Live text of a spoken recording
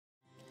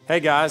Hey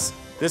guys,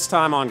 this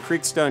time on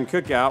Creekstone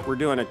Cookout, we're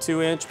doing a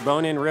 2-inch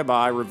bone-in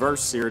ribeye reverse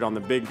seared on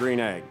the big green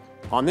egg.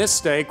 On this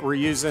steak, we're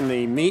using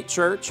the Meat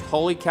Church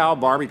Holy Cow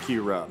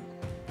barbecue rub.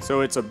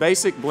 So it's a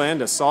basic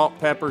blend of salt,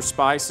 pepper,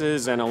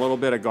 spices, and a little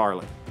bit of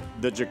garlic.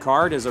 The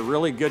jacquard is a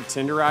really good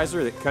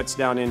tenderizer that cuts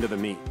down into the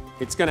meat.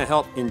 It's gonna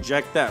help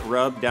inject that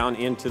rub down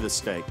into the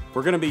steak.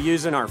 We're gonna be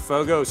using our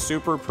Fogo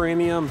Super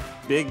Premium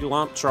big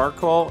lump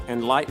charcoal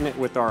and lighten it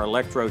with our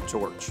electro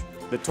torch.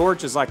 The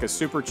torch is like a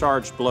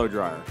supercharged blow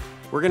dryer.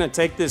 We're gonna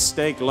take this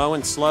steak low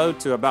and slow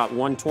to about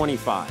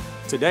 125.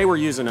 Today we're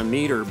using a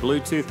meter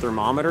Bluetooth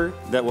thermometer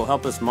that will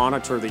help us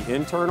monitor the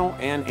internal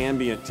and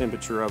ambient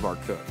temperature of our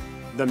cook.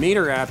 The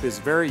meter app is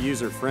very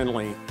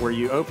user-friendly, where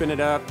you open it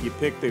up, you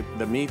pick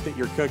the meat that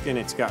you're cooking,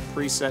 it's got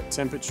preset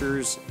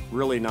temperatures,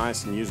 really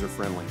nice and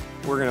user-friendly.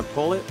 We're gonna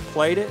pull it,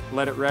 plate it,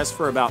 let it rest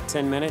for about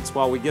 10 minutes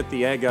while we get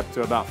the egg up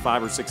to about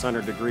 500 or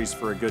 600 degrees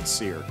for a good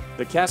sear.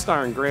 The cast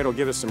iron grate will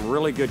give us some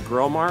really good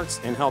grill marks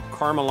and help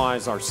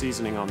caramelize our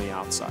seasoning on the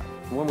outside.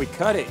 When we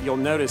cut it, you'll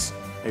notice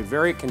a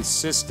very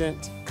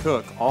consistent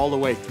cook all the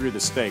way through the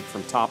steak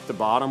from top to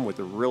bottom with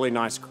a really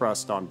nice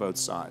crust on both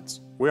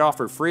sides. We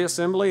offer free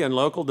assembly and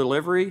local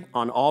delivery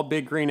on all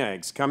big green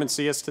eggs. Come and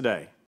see us today.